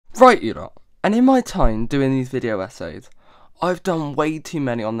Right, you lot, and in my time doing these video essays, I've done way too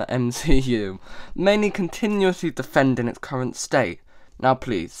many on the MCU, mainly continuously defending its current state. Now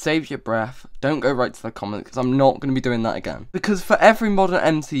please, save your breath, don't go right to the comments, because I'm not going to be doing that again. Because for every modern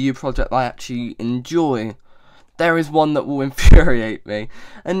MCU project I actually enjoy, there is one that will infuriate me,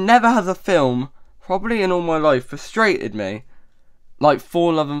 and never has a film, probably in all my life, frustrated me, like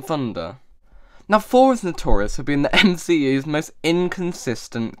Thor: Love and Thunder. Now, Thor is notorious for being the MCU's most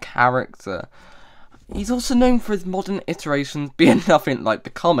inconsistent character. He's also known for his modern iterations being nothing like the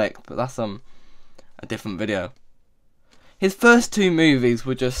comic, but that's a different video. His first two movies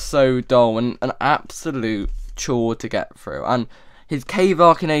were just so dull and an absolute chore to get through, and his cave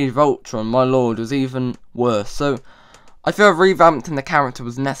arc in Age of Ultron, my lord, was even worse. So I feel revamping the character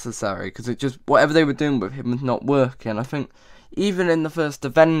was necessary, because it just, whatever they were doing with him was not working. I think even in the first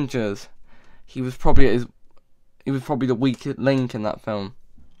Avengers, he was probably the weakest link in that film.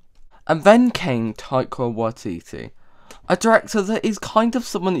 And then came Taika Waititi, a director that is kind of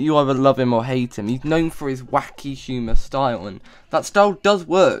someone that you either love him or hate him. He's known for his wacky humour style, and that style does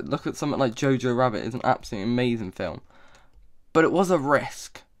work. Look at something like Jojo Rabbit, it's an absolutely amazing film. But it was a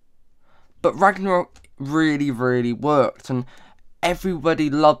risk. But Ragnarok really, really worked, and everybody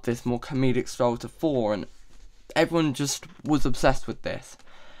loved this more comedic style to Thor, and everyone just was obsessed with this.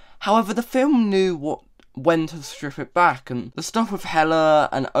 However, the film knew when to strip it back, and the stuff with Hela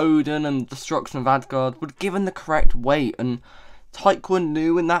and Odin and destruction of Asgard would given the correct weight, and Taika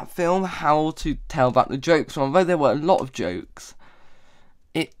knew in that film how to tell back the jokes. So although there were a lot of jokes,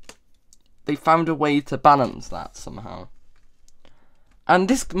 they found a way to balance that somehow. And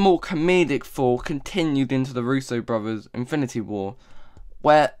this more comedic Thor continued into the Russo brothers' Infinity War,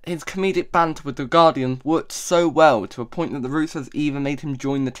 where his comedic banter with the Guardians worked so well to a point that the Russos even made him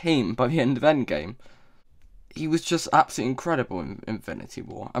join the team by the end of Endgame. He was just absolutely incredible in Infinity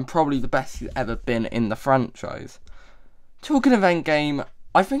War, and probably the best he's ever been in the franchise. Talking of Endgame,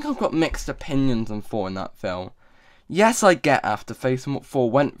 I think I've got mixed opinions on Thor in that film. Yes, I get after facing what Thor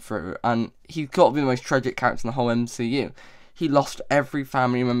went through, and he's got to be the most tragic character in the whole MCU. He lost every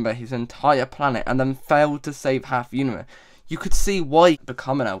family member, his entire planet, and then failed to save half the universe. You could see why he'd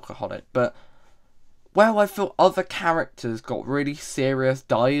become an alcoholic, but while I feel other characters got really serious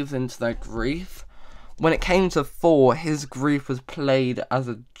dives into their grief, when it came to Thor, his grief was played as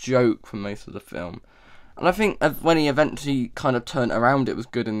a joke for most of the film. And I think when he eventually kind of turned around, it was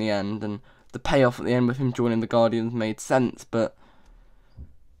good in the end, and the payoff at the end with him joining the Guardians made sense, but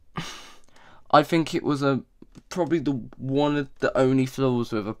I think it was probably one of the only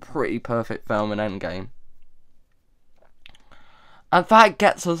flaws with a pretty perfect film in Endgame. And that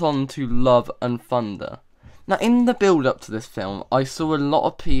gets us on to Love and Thunder. Now, in the build-up to this film, I saw a lot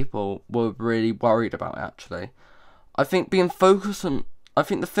of people were really worried about it, actually. I think the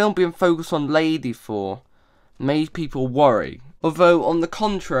film being focused on Lady Thor made people worry. Although, on the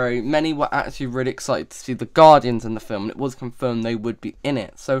contrary, many were actually really excited to see the Guardians in the film, and it was confirmed they would be in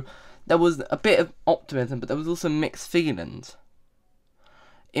it. So, there was a bit of optimism, but there was also mixed feelings.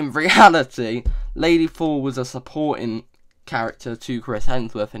 In reality, Lady Thor was a supporting character to Chris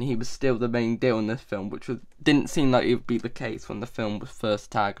Hemsworth, and he was still the main deal in this film, which didn't seem like it would be the case when the film was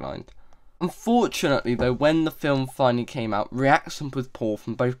first taglined. Unfortunately though, when the film finally came out, reaction was poor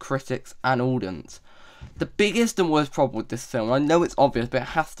from both critics and audience. The biggest and worst problem with this film, I know it's obvious but it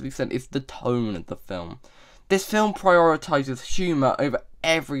has to be said, is the tone of the film. This film prioritises humour over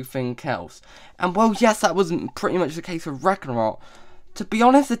everything else, and well, yes, that wasn't pretty much the case with Ragnarok. To be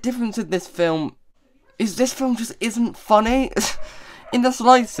honest, the difference in this film is this film just isn't funny in the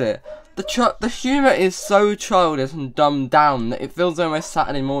slightest. The humour is so childish and dumbed down that it feels almost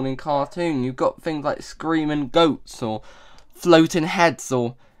Saturday morning cartoon. You've got things like screaming goats or floating heads,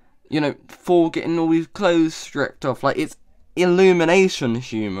 or Thor getting all his clothes stripped off. Like, it's Illumination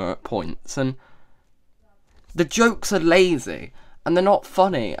humour at points, and the jokes are lazy and they're not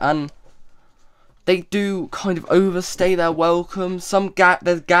funny, and they do kind of overstay their welcome.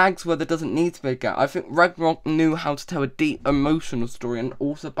 There's gags where there doesn't need to be a gag. I think Ragnarok knew how to tell a deep emotional story and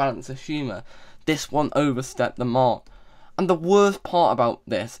also balance the humour. This one overstepped the mark. And the worst part about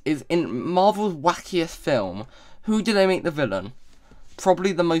this is, in Marvel's wackiest film, who did they make the villain?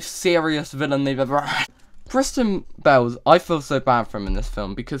 Probably the most serious villain they've ever had. Christian Bale, I feel so bad for him in this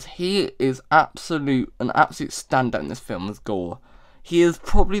film, because he is an absolute standout in this film as Gore. He is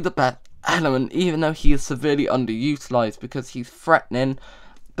probably the best element, even though he is severely underutilized, because he's threatening,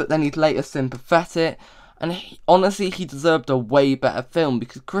 but then he's later sympathetic, and honestly, he deserved a way better film,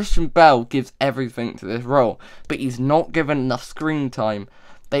 because Christian Bale gives everything to this role, but he's not given enough screen time,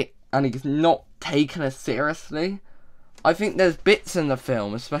 and he's not taken as seriously. I think there's bits in the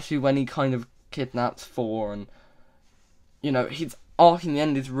film, especially when he kind of kidnaps Thor, and you know, his arc in the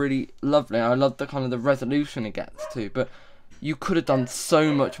end is really lovely. And I love the kind of the resolution it gets to, but you could have done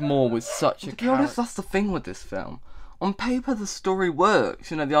so much more with such a character. To be honest, that's the thing with this film. On paper, the story works.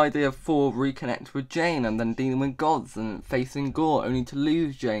 You know, the idea of Thor reconnects with Jane and then dealing with gods and facing Gore only to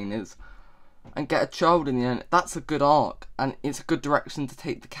lose Jane and get a child in the end. That's a good arc, and it's a good direction to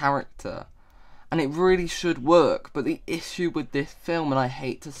take the character. And it really should work. But the issue with this film, and I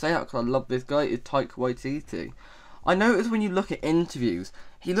hate to say that because I love this guy, is Taika Waititi. I notice when you look at interviews,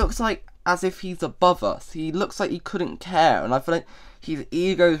 he looks like as if he's above us. He looks like he couldn't care, and I feel like his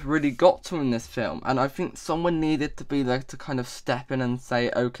ego's really got to him in this film, and I think someone needed to be there to kind of step in and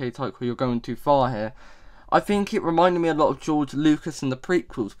say, okay, Taika, you're going too far here. I think it reminded me a lot of George Lucas in the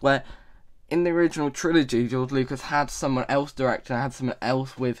prequels, where in the original trilogy, George Lucas had someone else direct and had someone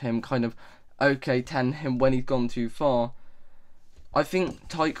else with him, kind of, okay, telling him when he's gone too far. I think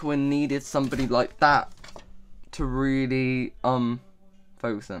Taika needed somebody like that to really,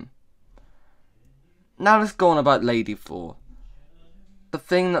 focus him. Now let's go on about Lady Thor. The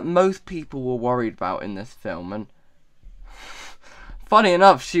thing that most people were worried about in this film, and funny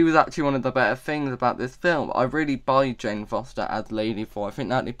enough, she was actually one of the better things about this film. I really buy Jane Foster as Lady Thor. I think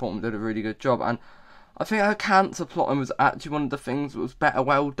Natalie Portman did a really good job, and I think her cancer plotting was actually one of the things that was better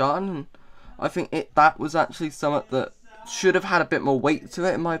well done, and I think that was actually something that should have had a bit more weight to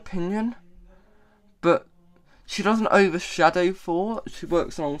it, in my opinion. But she doesn't overshadow Thor, she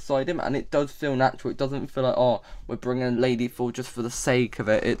works alongside him, and it does feel natural. It doesn't feel like, oh, we're bringing Lady Thor just for the sake of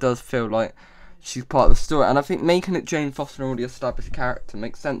it. It does feel like she's part of the story, and I think making it Jane Foster, an already established character,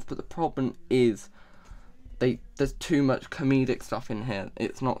 makes sense, but the problem is there's too much comedic stuff in here.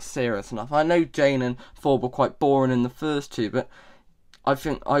 It's not serious enough. I know Jane and Thor were quite boring in the first two, but I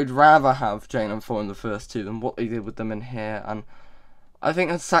think I'd rather have Jane and Thor in the first two than what they did with them in here, and I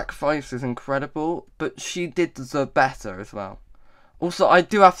think her sacrifice is incredible, but she did deserve better as well. Also, I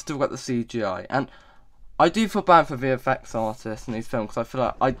do have to talk about the CGI, and I do feel bad for VFX artists in these films, because I feel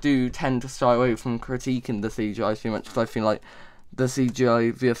like I do tend to shy away from critiquing the CGI too much, because I feel like the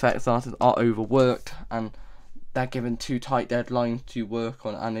CGI VFX artists are overworked, and they're given too tight deadlines to work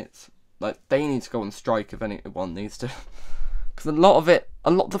on, and it's like, they need to go on strike if anyone needs to. Because a lot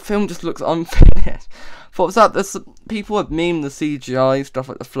of the film just looks unfinished. What was that? People have memed the CGI, stuff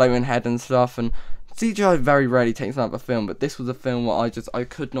like the flowing head and stuff, and CGI very rarely takes out of a film, but this was a film where I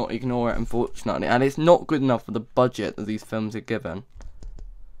could not ignore it, unfortunately, and it's not good enough for the budget that these films are given.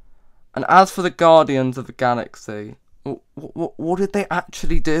 And as for the Guardians of the Galaxy, what did they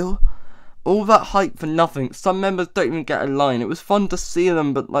actually do? All that hype for nothing. Some members don't even get a line. It was fun to see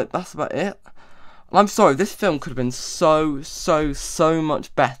them, but like, that's about it. I'm sorry, this film could have been so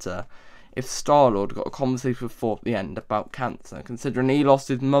much better if Star-Lord got a conversation with Thor at the end about cancer, considering he lost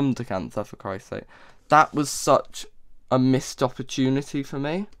his mum to cancer, for Christ's sake. That was such a missed opportunity for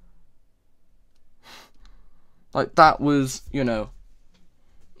me. Like, that was, you know,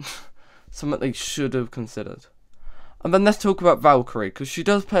 something they should have considered. And then let's talk about Valkyrie, because she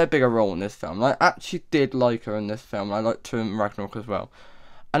does play a bigger role in this film. I actually did like her in this film, and I liked her in Ragnarok as well.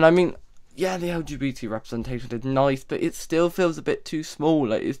 And I mean, yeah, the LGBT representation is nice, but it still feels a bit too small.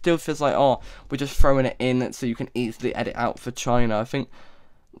 Like, it still feels like, oh, we're just throwing it in so you can easily edit out for China. I think,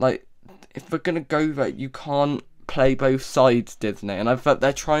 like, if we're gonna go there, you can't play both sides, Disney. And I felt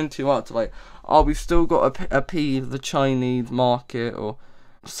they're trying too hard to, like, oh, we've still got to appease the Chinese market, or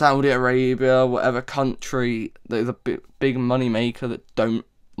Saudi Arabia, whatever country that is a big money maker that don't,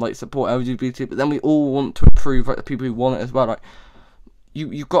 like, support LGBT, but then we all want to improve, like, the people who want it as well. Like,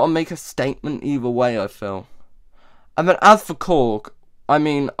 You've got to make a statement either way, I feel. And then as for Korg, I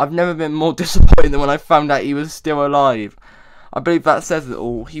mean, I've never been more disappointed than when I found out he was still alive. I believe that says it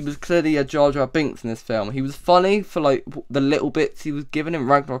all. He was clearly a Jar Jar Binks in this film. He was funny for, like, the little bits he was given in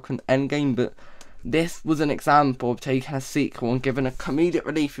Ragnarok and Endgame, but this was an example of taking a sequel and giving a comedic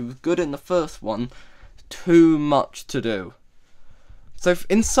relief. He was good in the first one. Too much to do. So,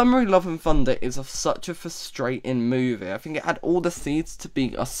 in summary, Love and Thunder is such a frustrating movie. I think it had all the seeds to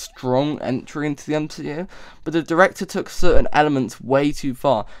be a strong entry into the MCU, but the director took certain elements way too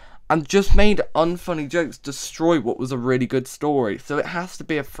far, and just made unfunny jokes destroy what was a really good story, so it has to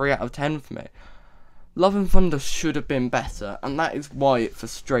be a 3 out of 10 for me. Love and Thunder should have been better, and that is why it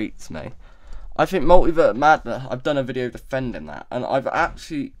frustrates me. I think Multiverse Madness, I've done a video defending that, and I've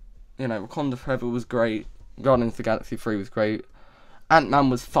actually, you know, Wakanda Forever was great, Guardians of the Galaxy 3 was great, Ant-Man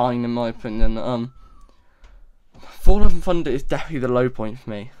was fine in my opinion. Thor Love and Thunder is definitely the low point for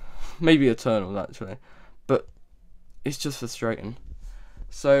me. Maybe Eternals actually. But it's just frustrating.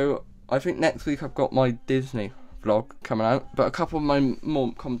 So I think next week I've got my Disney vlog coming out, but a couple of my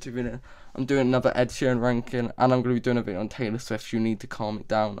more commentary videos. I'm doing another Ed Sheeran ranking, and I'm going to be doing a video on Taylor Swift, You Need to Calm It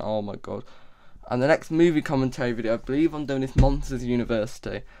Down. Oh my god. And the next movie commentary video, I believe I'm doing this Monsters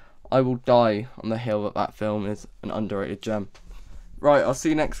University. I will die on the hill that film is an underrated gem. Right, I'll see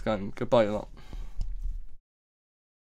you next time. Goodbye a lot.